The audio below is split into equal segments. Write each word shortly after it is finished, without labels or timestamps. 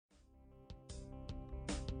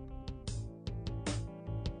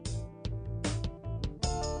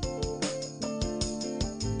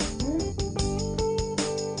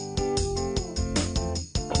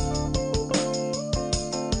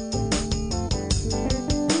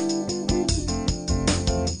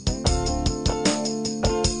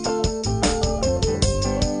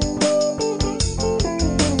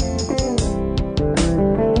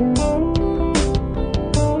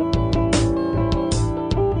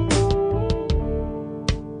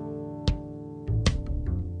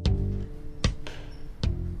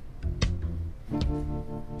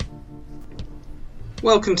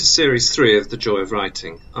Welcome to Series 3 of The Joy of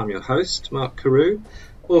Writing. I'm your host, Mark Carew,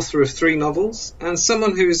 author of 3 novels, and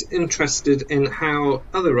someone who's interested in how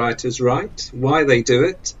other writers write, why they do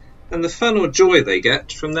it, and the fun or joy they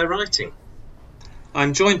get from their writing.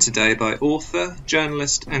 I'm joined today by author,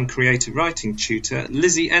 journalist and creative writing tutor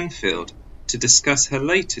Lizzie Enfield to discuss her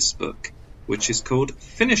latest book, which is called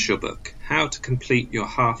Finish Your Book, How to Complete Your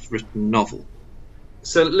Half-Written Novel.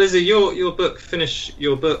 So, Lizzie, your book, Finish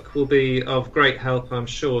Your Book, will be of great help, I'm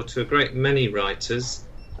sure, to a great many writers.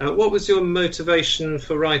 What was your motivation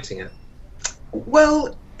for writing it?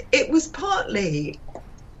 Well, it was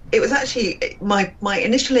actually, my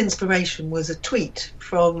initial inspiration was a tweet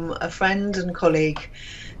from a friend and colleague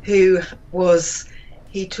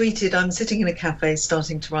he tweeted, "I'm sitting in a cafe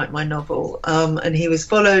starting to write my novel," and he was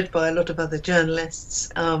followed by a lot of other journalists,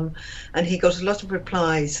 and he got a lot of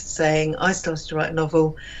replies saying, "I started to write a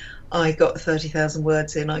novel, I got 30,000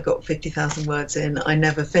 words in, I got 50,000 words in, I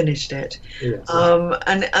never finished it." Yes.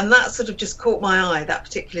 And that sort of just caught my eye, that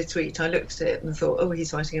particular tweet. I looked at it and thought, oh,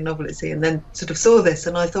 he's writing a novel, is he? And then sort of saw this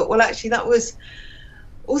and I thought, well, actually that was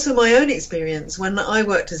also my own experience when I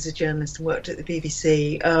worked as a journalist and worked at the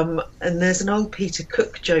BBC, and there's an old Peter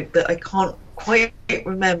Cook joke that I can't quite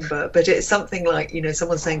remember, but it's something like,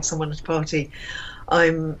 someone saying to someone at a party,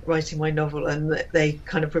 "I'm writing my novel," and they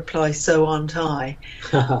kind of reply, "So aren't I?"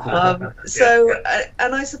 And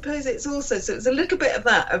I suppose it's also, so it's a little bit of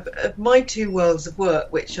that, of my 2 worlds of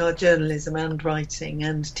work, which are journalism and writing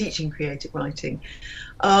and teaching creative writing.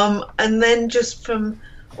 And then just from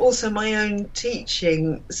also my own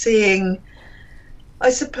teaching, seeing,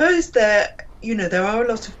 I suppose there are a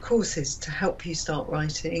lot of courses to help you start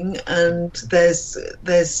writing, and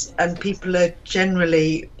and people are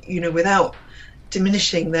generally, without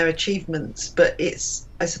diminishing their achievements, but it's,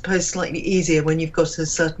 I suppose, slightly easier when you've got a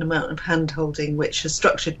certain amount of hand-holding, which a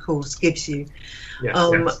structured course gives you. Yes.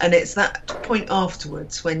 And it's that point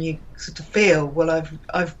afterwards when you sort of feel, well,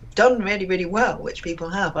 I've done really, really well, which people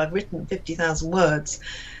have. I've written 50,000 words.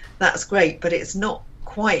 That's great, but it's not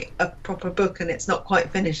quite a proper book and it's not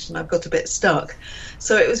quite finished and I've got a bit stuck.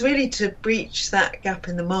 So it was really to breach that gap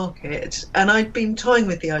in the market, and I'd been toying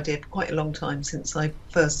with the idea for quite a long time since I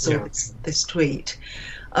first saw this tweet.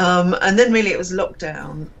 And then really it was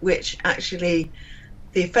lockdown, which actually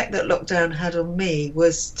the effect that lockdown had on me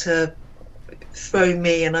was to throw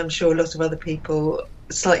me, and I'm sure a lot of other people,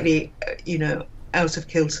 slightly out of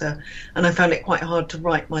kilter, and I found it quite hard to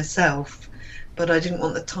write myself. But I didn't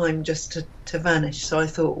want the time just to vanish, so I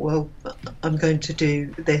thought, well, I'm going to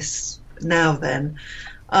do this now then.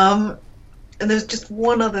 And there's just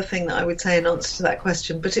one other thing that I would say in answer to that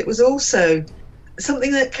question, but it was also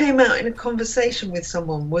something that came out in a conversation with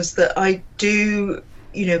someone, was that I do,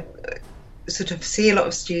 sort of see a lot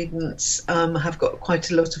of students, have got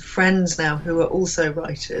quite a lot of friends now who are also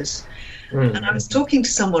writers. Mm. And I was talking to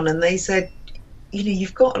someone and they said,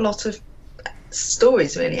 you've got a lot of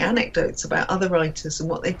stories, really, anecdotes about other writers and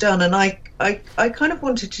what they've done, and I kind of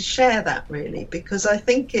wanted to share that, really, because I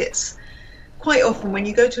think it's quite often when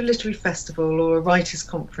you go to a literary festival or a writers'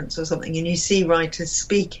 conference or something and you see writers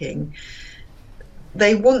speaking,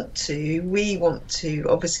 we want to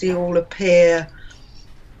obviously all appear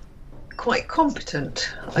quite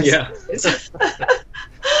competent, I suppose.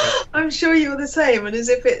 I'm sure you're the same, and as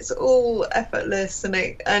if it's all effortless,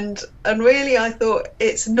 and really I thought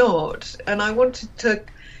it's not, and I wanted to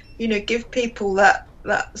give people that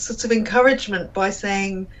sort of encouragement by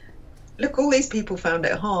saying, look, all these people found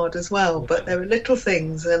it hard as well, but there are little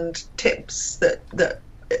things and tips that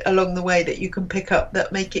along the way that you can pick up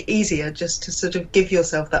that make it easier just to sort of give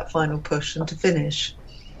yourself that final push and to finish.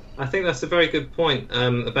 I think that's a very good point,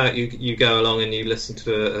 about you go along and you listen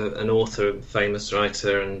to an author, a famous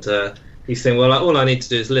writer, and you think, well, all I need to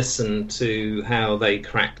do is listen to how they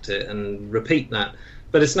cracked it and repeat that.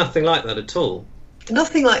 But it's nothing like that at all.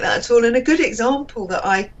 Nothing like that at all. And a good example that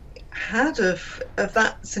I had of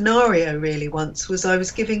that scenario really once was I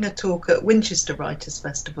was giving a talk at Winchester Writers'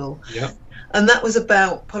 Festival. Yeah. And that was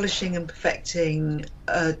about polishing and perfecting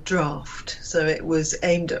a draft. So it was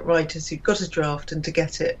aimed at writers who'd got a draft and to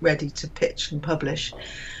get it ready to pitch and publish.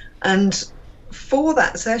 And for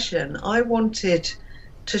that session, I wanted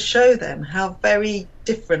to show them how very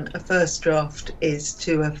different a first draft is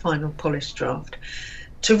to a final polished draft,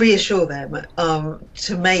 to reassure them,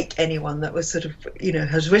 to make anyone that was sort of,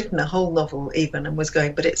 has written a whole novel even and was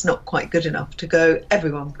going, but it's not quite good enough, to go,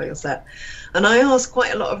 everyone feels that. And I asked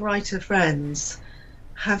quite a lot of writer friends,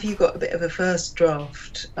 have you got a bit of a first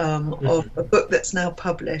draft of a book that's now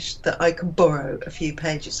published that I can borrow a few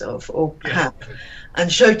pages of or have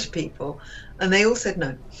and show to people? And they all said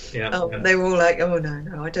no. They were all like, oh,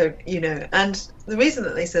 no, I don't, And the reason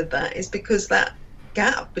that they said that is because that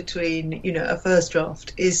gap between, a first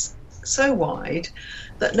draft is so wide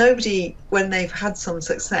that nobody, when they've had some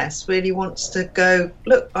success, really wants to go,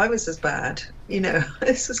 look, I was as bad.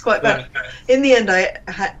 This was quite bad. In the end, I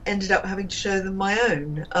ended up having to show them my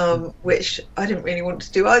own, which I didn't really want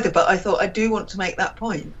to do either. But I thought I do want to make that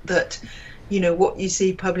point that, what you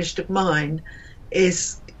see published of mine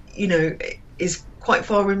is quite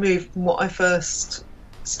far removed from what I first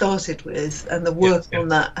started with, and the work on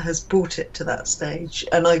that has brought it to that stage.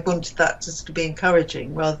 And I wanted that just to be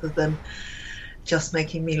encouraging rather than just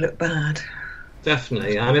making me look bad.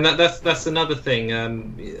 Definitely. I mean, that's another thing.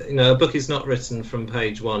 A book is not written from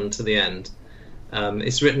page 1 to the end.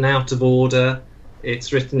 It's written out of order.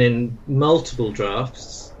 It's written in multiple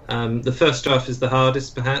drafts. The first draft is the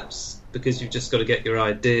hardest, perhaps, because you've just got to get your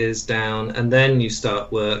ideas down, and then you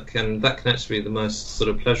start work, and that can actually be the most sort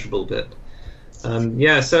of pleasurable bit.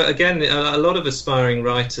 So again, a lot of aspiring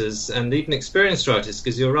writers, and even experienced writers,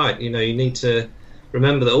 because you're right, you need to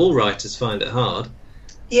remember that all writers find it hard.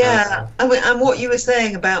 Yeah, and what you were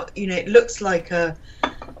saying about, it looks like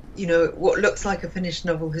what looks like a finished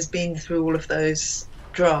novel has been through all of those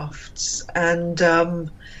drafts, and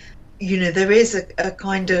there is a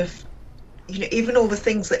kind of, even all the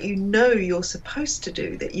things that you're supposed to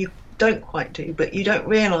do that you don't quite do, but you don't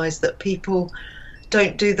realise that people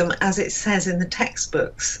don't do them as it says in the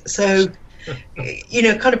textbooks. So,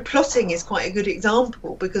 kind of plotting is quite a good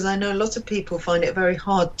example, because I know a lot of people find it very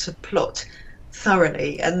hard to plot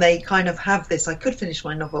thoroughly, and they kind of have this, I could finish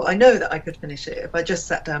my novel, I know that I could finish it if I just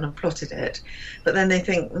sat down and plotted it, but then they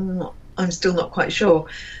think, I'm still not quite sure.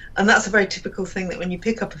 And that's a very typical thing, that when you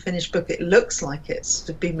pick up a finished book, it looks like it's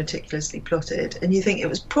been meticulously plotted, and you think it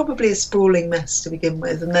was probably a sprawling mess to begin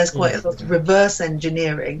with, and there's quite a lot of reverse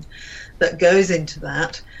engineering that goes into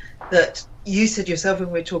that you said yourself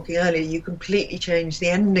when we were talking earlier, you completely changed the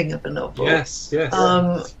ending of a novel. Yes.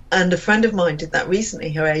 And a friend of mine did that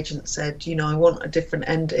recently. Her agent said, I want a different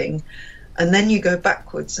ending. And then you go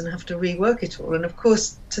backwards and have to rework it all. And of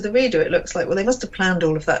course, to the reader, it looks like, well, they must have planned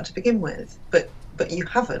all of that to begin with. But you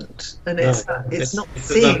haven't. And it's not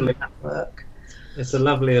seeing that work. It's a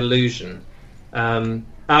lovely illusion. And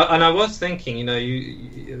I was thinking,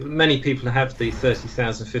 many people have the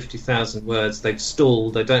 30,000, 50,000 words. They've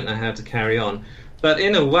stalled. They don't know how to carry on. But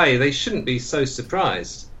in a way, they shouldn't be so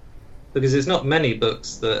surprised, because there's not many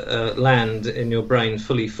books that land in your brain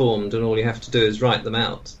fully formed, and all you have to do is write them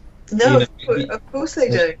out. No, of course they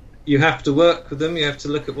do. You have to work with them. You have to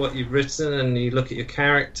look at what you've written, and you look at your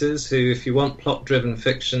characters, who, if you want plot-driven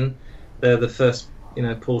fiction, they're the first,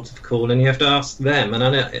 port of call, and you have to ask them. And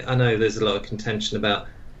I know there's a lot of contention about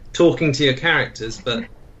talking to your characters, but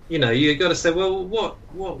you've got to say, well, what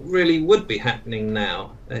really would be happening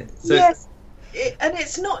now? Yes, and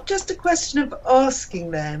it's not just a question of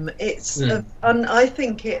asking them. It's I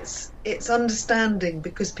think it's understanding,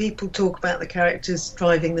 because people talk about the characters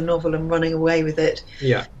driving the novel and running away with it.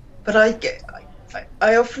 Yeah, but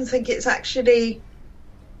I often think it's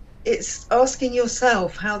asking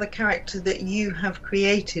yourself how the character that you have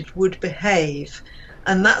created would behave.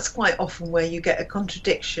 And that's quite often where you get a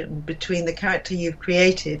contradiction between the character you've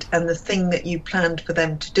created and the thing that you planned for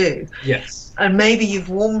them to do. Yes. And maybe you've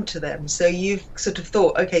warmed to them, so you've sort of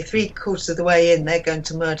thought, okay, 3/4 of the way in, they're going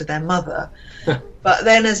to murder their mother. But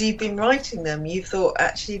then as you've been writing them, you've thought,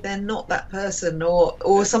 actually, they're not that person,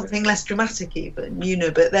 or something less dramatic even,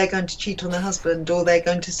 but they're going to cheat on their husband, or they're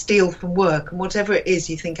going to steal from work, and whatever it is,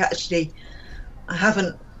 you think, actually, I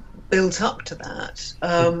haven't built up to that.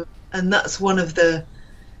 And that's one of the,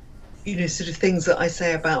 sort of things that I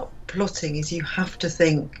say about plotting, is you have to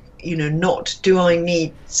think, not, do I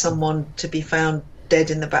need someone to be found dead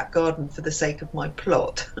in the back garden for the sake of my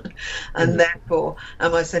plot? And therefore,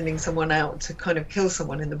 am I sending someone out to kind of kill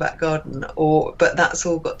someone in the back garden? But that's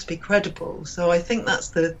all got to be credible. So I think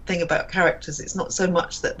that's the thing about characters. It's not so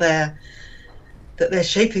much that they're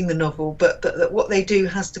shaping the novel, but that what they do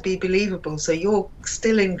has to be believable. So you're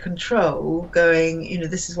still in control, going,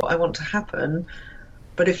 this is what I want to happen.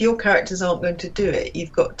 But if your characters aren't going to do it,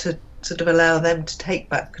 you've got to sort of allow them to take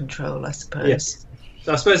back control, I suppose. Yes.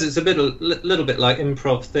 So I suppose it's a little bit like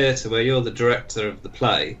improv theatre, where you're the director of the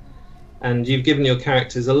play, and you've given your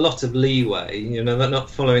characters a lot of leeway. They're not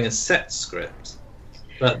following a set script,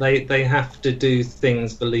 but they have to do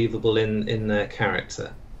things believable in their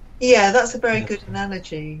character. Yeah, that's a very good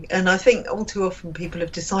analogy. And I think all too often people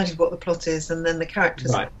have decided what the plot is, and then the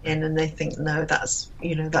characters are in, and they think, no, that's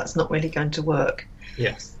not really going to work.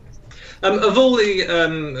 Yes. Of all the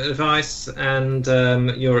advice and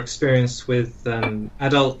your experience with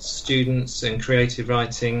adult students in creative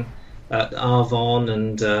writing at Arvon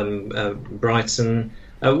and Brighton,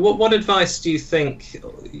 what advice do you think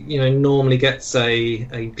normally gets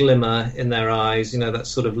a glimmer in their eyes? That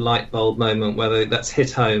sort of light bulb moment, whether that's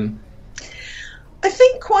hit home. I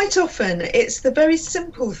think quite often it's the very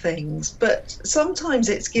simple things, but sometimes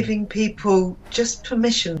it's giving people just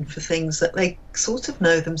permission for things that they sort of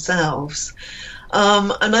know themselves.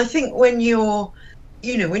 And I think when you're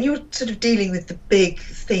sort of dealing with the big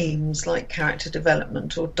themes like character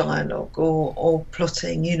development or dialogue or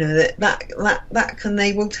plotting,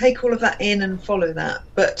 they will take all of that in and follow that.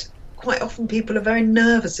 But quite often people are very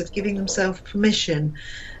nervous of giving themselves permission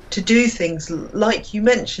to do things like you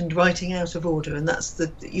mentioned, writing out of order, and that's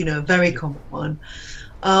the very common one,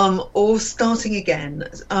 or starting again.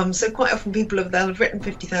 So quite often they'll have written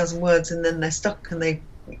 50,000 words and then they're stuck, and I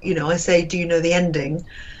say, do you know the ending?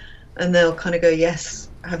 And they'll kind of go, yes.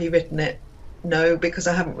 Have you written it? No, because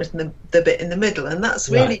I haven't written the bit in the middle. And that's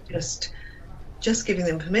really just giving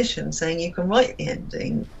them permission, saying you can write the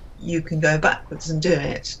ending, you can go backwards and do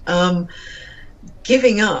it.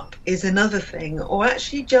 Giving up is another thing, or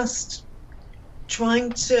actually just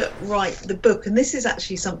trying to write the book. And this is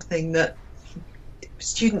actually something that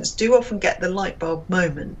students do often get, the light bulb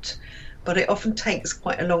moment, but it often takes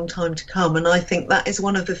quite a long time to come. And I think that is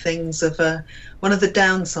one of the things one of the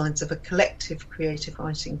downsides of a collective creative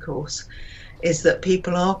writing course, is that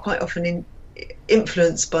people are quite often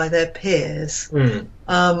influenced by their peers. And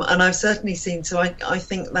I've certainly seen, so I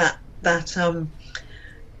think that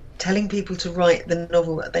telling people to write the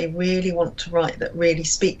novel that they really want to write, that really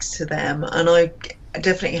speaks to them. And I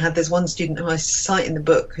definitely there's one student who I cite in the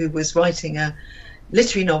book who was writing a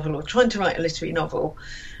literary novel, or trying to write a literary novel,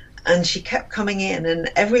 and she kept coming in,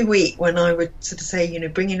 and every week when I would sort of say,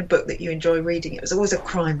 bring in a book that you enjoy reading, it was always a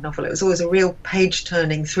crime novel, it was always a real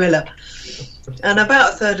page-turning thriller. And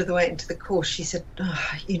about a third of the way into the course she said,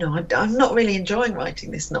 I'm not really enjoying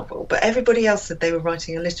writing this novel, but everybody else said they were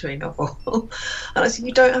writing a literary novel. And I said,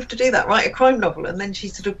 you don't have to do that, write a crime novel. And then she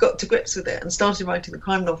sort of got to grips with it and started writing the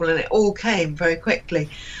crime novel, and it all came very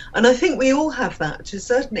quickly. And I think we all have that to a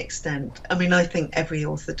certain extent. I mean, I think every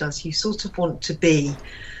author does. You sort of want to be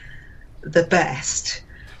the best,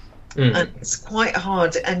 and it's quite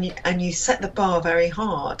hard, and you set the bar very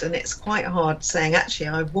hard, and it's quite hard saying, actually,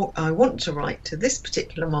 I want to write to this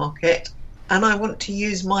particular market, and I want to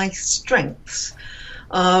use my strengths,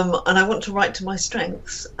 and I want to write to my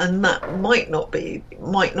strengths, and that might not mean,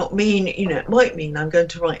 it might mean I'm going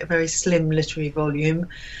to write a very slim literary volume,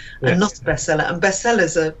 and not a bestseller. And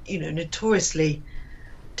bestsellers are notoriously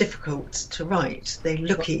difficult to write. They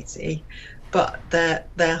look easy, but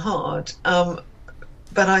they're hard.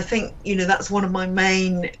 But I think that's one of my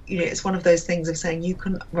main. It's one of those things of saying you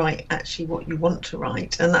can write actually what you want to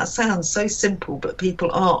write, and that sounds so simple, but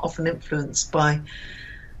people are often influenced by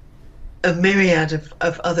a myriad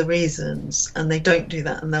of other reasons, and they don't do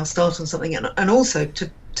that, and they'll start on something, and also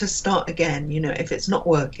to start again. If it's not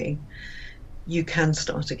working, you can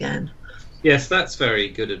start again. Yes, that's very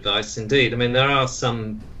good advice indeed. I mean, there are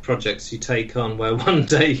some projects you take on where one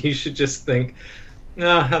day you should just think,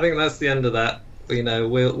 no, I think that's the end of that.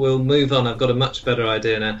 We'll move on. I've got a much better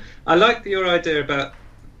idea now. I like your idea about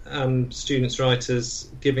students, writers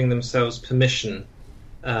giving themselves permission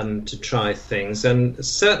to try things. And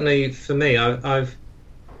certainly for me, I've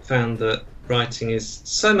found that writing is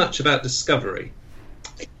so much about discovery.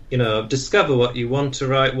 Discover what you want to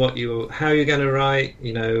write, how you're going to write,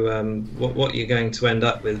 what you're going to end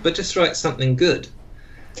up with, but just write something good.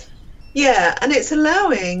 Yeah, and it's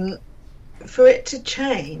allowing for it to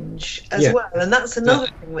change as well. And that's another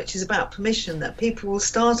thing which is about permission, that people will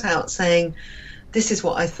start out saying, this is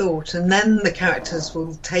what I thought, and then the characters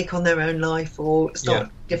will take on their own life or start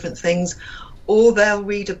different things, or they'll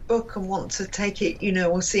read a book and want to take it,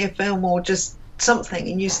 or see a film or just something,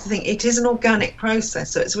 and you think it is an organic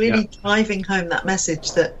process. So it's really driving home that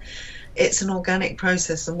message that it's an organic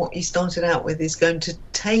process, and what you started out with is going to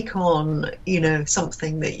take on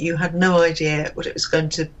something that you had no idea what it was going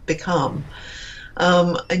to become,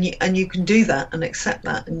 and you can do that and accept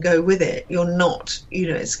that and go with it. You're not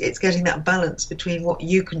it's getting that balance between what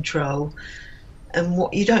you control and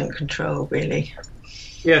what you don't control, really.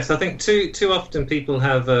 Yes, I think too often people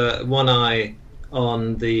have one eye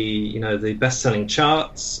on the best-selling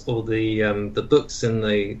charts, or the books in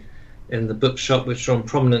the bookshop which are on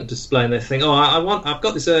prominent display, and they think, I've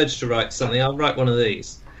got this urge to write something, I'll write one of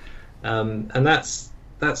these, and that's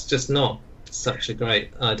just not such a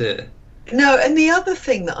great idea. No, and the other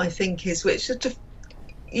thing that I think is, which sort of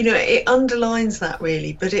it underlines that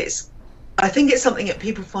really, but it's I think it's something that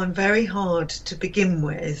people find very hard to begin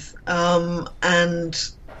with,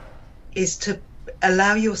 and is to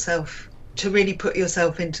allow yourself to really put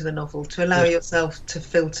yourself into the novel, to allow yourself to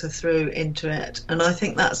filter through into it. And I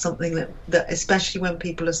think that's something that especially when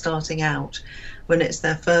people are starting out, when it's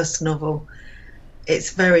their first novel,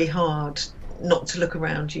 it's very hard not to look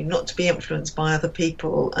around you, not to be influenced by other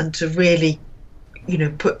people, and to really,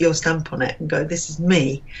 put your stamp on it and go, this is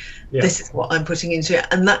me, this is what I'm putting into it.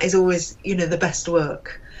 And that is always, the best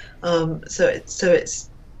work. So it's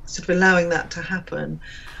sort of allowing that to happen.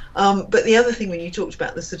 But the other thing, when you talked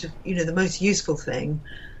about the sort of, the most useful thing,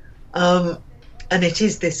 and it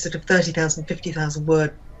is this sort of 30,000, 50,000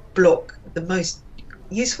 word block, the most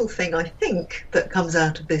useful thing I think that comes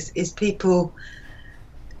out of this is people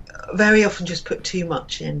very often just put too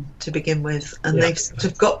much in to begin with, and they've sort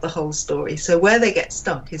of got the whole story. So where they get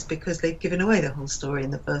stuck is because they've given away the whole story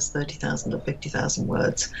in the first 30,000 or 50,000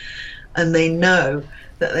 words, and they know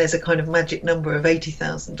that there's a kind of magic number of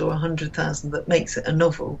 80,000 or 100,000 that makes it a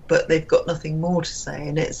novel, but they've got nothing more to say.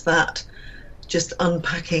 And it's that just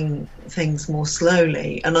unpacking things more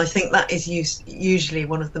slowly. And I think that is usually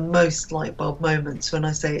one of the most light bulb moments, when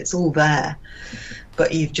I say it's all there,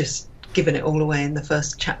 but you've just given it all away in the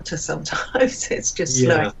first chapter. Sometimes it's just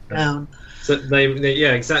slowing down. So they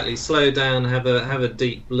exactly, slow down, have a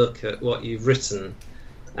deep look at what you've written,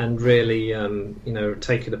 and really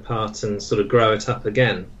take it apart and sort of grow it up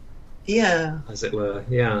again, as it were.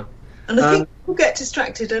 And I think people get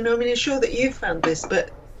distracted, and I mean, I'm sure that you've found this,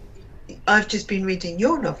 but I've just been reading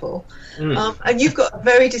your novel, and you've got a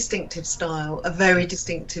very distinctive style, a very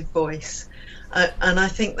distinctive voice. And I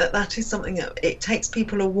think that is something that it takes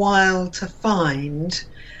people a while to find,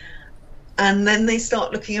 and then they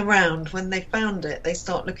start looking around. When they found it, they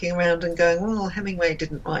start looking around and going, well, Hemingway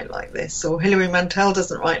didn't write like this, or Hilary Mantel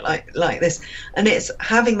doesn't write like this. And it's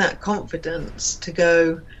having that confidence to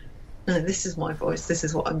go, no, this is my voice, this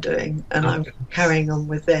is what I'm doing, and I'm carrying on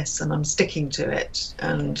with this, and I'm sticking to it,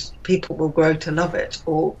 and people will grow to love it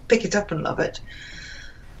or pick it up and love it.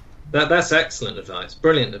 That's excellent advice,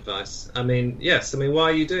 brilliant advice. I mean, yes, why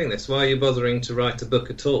are you doing this? Why are you bothering to write a book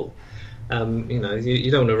at all? You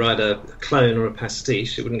don't want to write a clone or a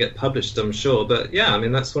pastiche. It wouldn't get published, I'm sure. But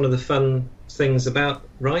that's one of the fun things about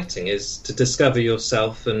writing, is to discover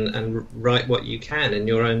yourself and write what you can in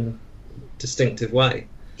your own distinctive way.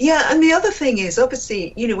 Yeah, and the other thing is,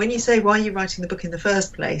 obviously, when you say, why are you writing the book in the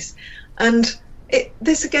first place? And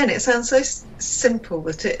this again, it sounds so simple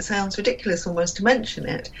that it sounds ridiculous almost to mention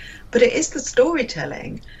it, but it is the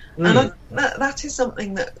storytelling. And that is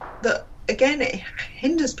something that again, it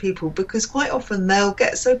hinders people, because quite often they'll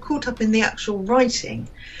get so caught up in the actual writing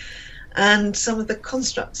and some of the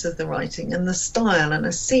constructs of the writing and the style and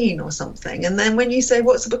a scene or something, and then when you say,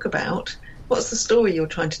 what's the book about, what's the story you're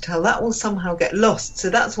trying to tell, that will somehow get lost. So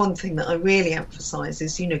that's one thing that I really emphasize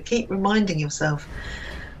is, keep reminding yourself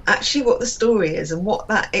actually what the story is, and what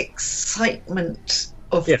that excitement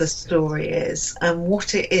of the story is, and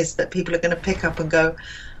what it is that people are going to pick up and go,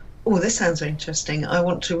 oh, this sounds interesting, I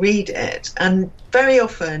want to read it. And very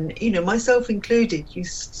often, myself included, you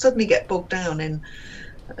suddenly get bogged down in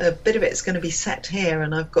a bit of it's going to be set here,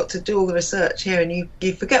 and I've got to do all the research here, and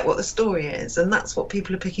you forget what the story is, and that's what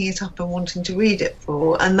people are picking it up and wanting to read it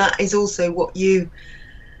for. And that is also what you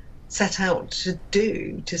set out to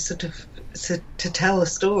do, to sort of to tell a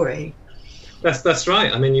story. That's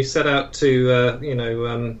right. You set out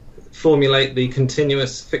to formulate the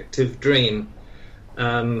continuous fictive dream,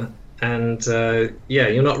 and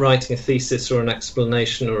you're not writing a thesis or an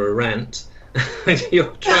explanation or a rant.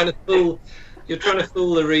 You're trying to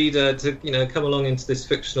fool the reader to come along into this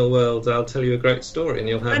fictional world. I'll tell you a great story, and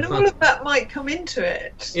you'll have fun. And all of that might come into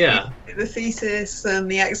it. The thesis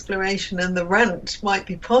and the exploration and the rant might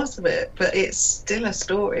be part of it, but it's still a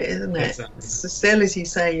story, isn't it? Exactly. So still, as you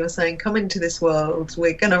say, you're saying, come into this world.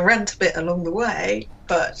 We're going to rant a bit along the way,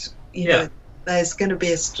 but there's going to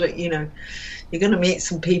be you're going to meet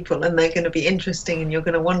some people, and they're going to be interesting, and you're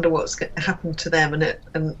going to wonder what's going to happen to them,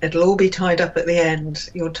 and it'll all be tied up at the end.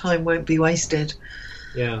 Your time won't be wasted.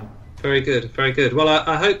 Yeah, very good, very good. Well,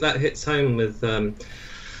 I hope that hits home with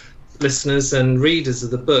listeners and readers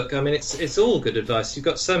of the book. It's all good advice. You've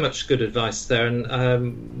got so much good advice there,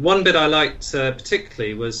 and one bit I liked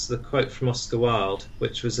particularly was the quote from Oscar Wilde,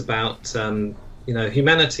 which was about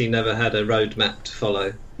humanity never had a roadmap to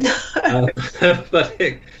follow, but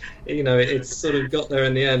it's sort of got there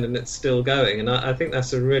in the end, and it's still going. And I think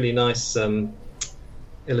that's a really nice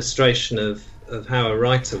illustration of how a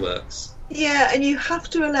writer works. Yeah, and you have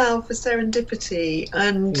to allow for serendipity,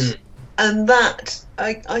 and that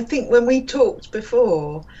I think when we talked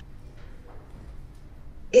before,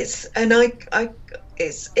 it's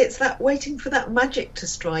it's that waiting for that magic to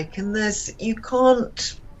strike, and there's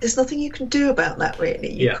nothing you can do about that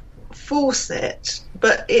really. You can't force it,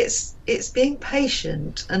 but it's being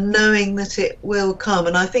patient and knowing that it will come.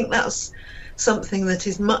 And I think that's something that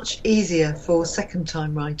is much easier for second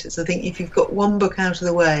time writers. I think if you've got one book out of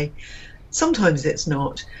the way, sometimes it's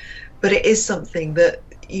not, but it is something that,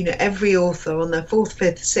 you know, every author on their fourth,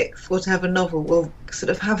 fifth, sixth, whatever novel will sort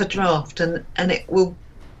of have a draft, and it will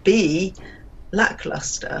be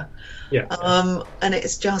lackluster. And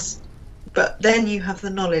it's just, but then you have the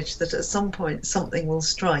knowledge that at some point something will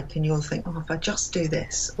strike and you'll think, oh, if I just do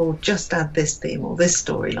this or just add this theme or this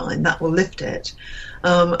storyline, that will lift it.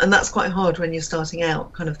 And that's quite hard when you're starting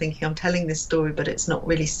out, kind of thinking, I'm telling this story but it's not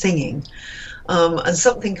really singing. And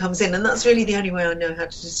something comes in, and that's really the only way I know how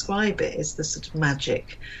to describe it, is the sort of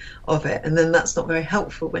magic of it. And then that's not very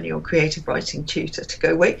helpful when you're a creative writing tutor, to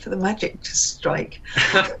go wait for the magic to strike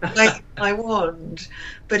like I want.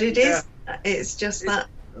 But it's just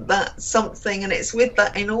that something, and it's with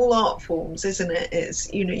that in all art forms, isn't it?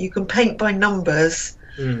 It's, you know, you can paint by numbers,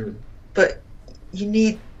 but you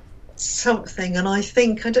need something. And I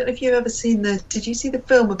think, I don't know if you've ever seen did you see the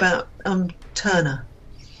film about Turner?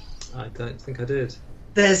 I don't think I did.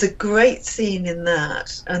 There's a great scene in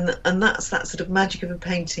that, and that's that sort of magic of a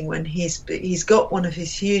painting when he's got one of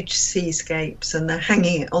his huge seascapes and they're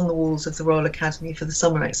hanging it on the walls of the Royal Academy for the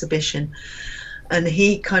summer exhibition, and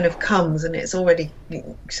he kind of comes, and it's already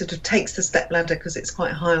sort of takes the stepladder because it's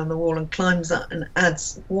quite high on the wall, and climbs up and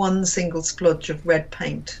adds one single splodge of red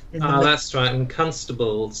paint in the that's right. And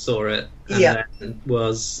Constable saw it and then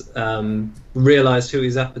was realised who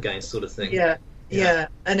he's up against, sort of thing. Yeah,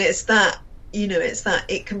 and it's that, you know, it's that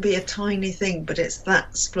it can be a tiny thing, but it's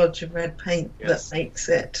that splodge of red paint that makes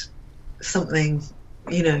it something,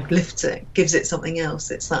 you know, lifts it, gives it something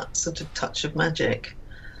else. It's that sort of touch of magic.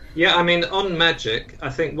 Yeah, I mean, on magic, I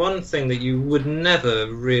think one thing that you would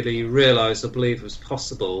never really realise or believe was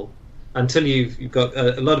possible until you've got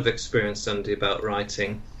a lot of experience under you about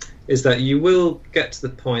writing, is that you will get to the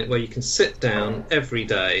point where you can sit down every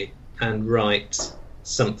day and write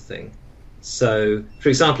something. So, for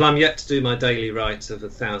example, I'm yet to do my daily write of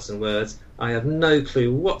 1,000 words. I have no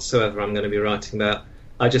clue whatsoever I'm going to be writing about.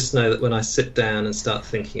 I just know that when I sit down and start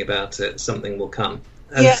thinking about it, something will come.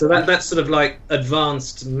 And so that's sort of like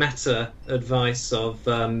advanced meta advice of,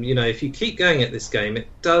 you know, if you keep going at this game, it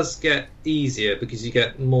does get easier because you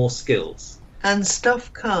get more skills. And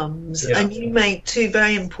stuff comes, and you make two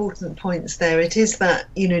very important points there. It is that,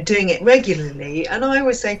 you know, doing it regularly. And I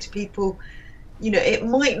always say to people, you know, it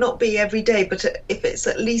might not be every day, but if it's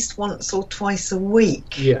at least once or twice a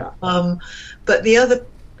week. But the other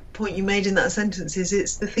point you made in that sentence is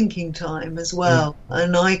it's the thinking time as well.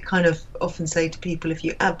 And I kind of often say to people, if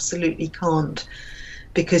you absolutely can't,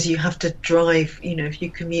 because you have to drive, you know, if you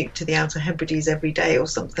commute to the Outer Hebrides every day or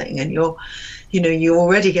something, and you're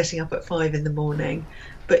already getting up at 5 a.m,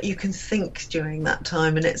 but you can think during that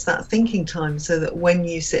time, and it's that thinking time, so that when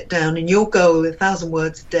you sit down, and your goal 1,000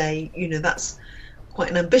 words a day, you know, that's quite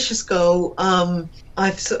an ambitious goal.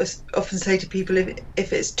 I've sort of often say to people,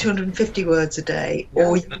 if it's 250 words a day,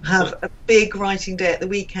 or you have a big writing day at the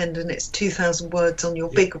weekend and it's 2,000 words on your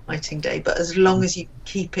big writing day, but as long as you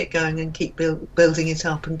keep it going and keep building it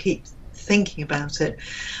up and keep thinking about it.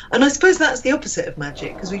 And I suppose that's the opposite of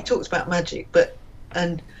magic, because we talked about magic,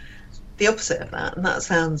 and the opposite of that, and that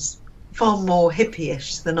sounds far more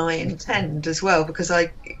hippie-ish than I intend as well, because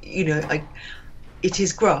it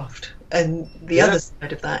is graft. And the other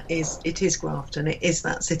side of that is it is graft, and it is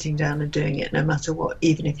that sitting down and doing it no matter what,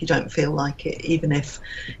 even if you don't feel like it, even if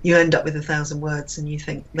you end up with 1,000 words and you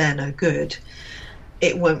think they're no good,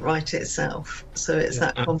 it won't write itself. So it's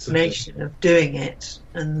that combination of doing it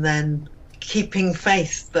and then keeping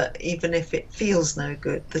faith that even if it feels no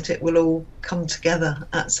good, that it will all come together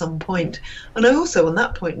at some point. And I also, on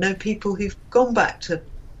that point, know people who've gone back to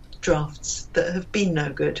drafts that have been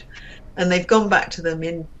no good, and they've gone back to them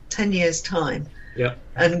in 10 years' time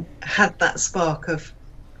and had that spark of,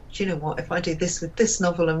 do you know what, if I do this with this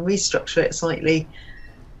novel and restructure it slightly,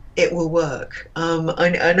 it will work.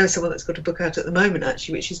 I know someone that's got a book out at the moment,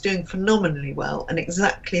 actually, which is doing phenomenally well, and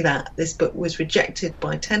exactly that. This book was rejected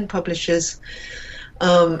by 10 publishers.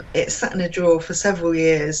 It sat in a drawer for several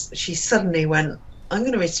years. She suddenly went, I'm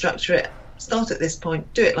going to restructure it, start at this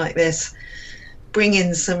point, do it like this, bring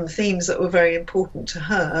in some themes that were very important to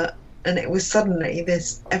her, and it was suddenly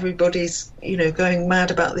this, everybody's, you know, going mad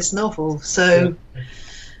about this novel. So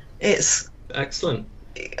it's excellent.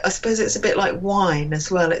 I suppose it's a bit like wine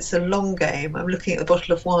as well. It's a long game. I'm looking at the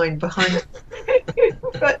bottle of wine behind you,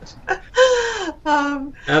 but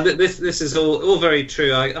this is all very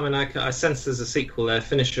true. I sense there's a sequel there.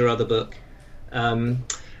 Finish your other book,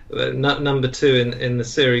 number 2 in the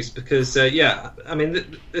series, because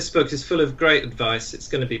this book is full of great advice. It's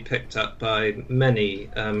going to be picked up by many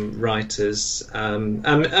writers.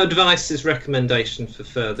 Advice is recommendation for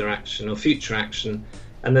further action or future action.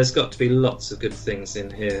 And there's got to be lots of good things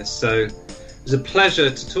in here. So it was a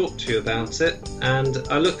pleasure to talk to you about it, and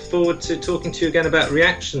I look forward to talking to you again about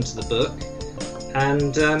reaction to the book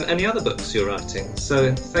and any other books you're writing.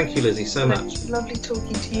 So thank you, Lizzie, so much. Lovely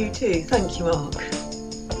talking to you too. Thank you, Mark.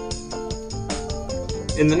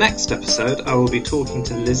 In the next episode, I will be talking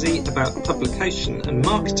to Lizzie about the publication and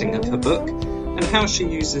marketing of her book and how she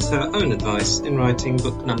uses her own advice in writing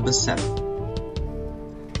book number 7.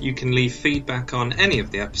 You can leave feedback on any of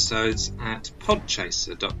the episodes at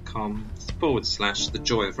podchaser.com/The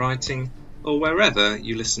Joy of Writing, or wherever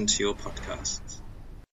you listen to your podcasts.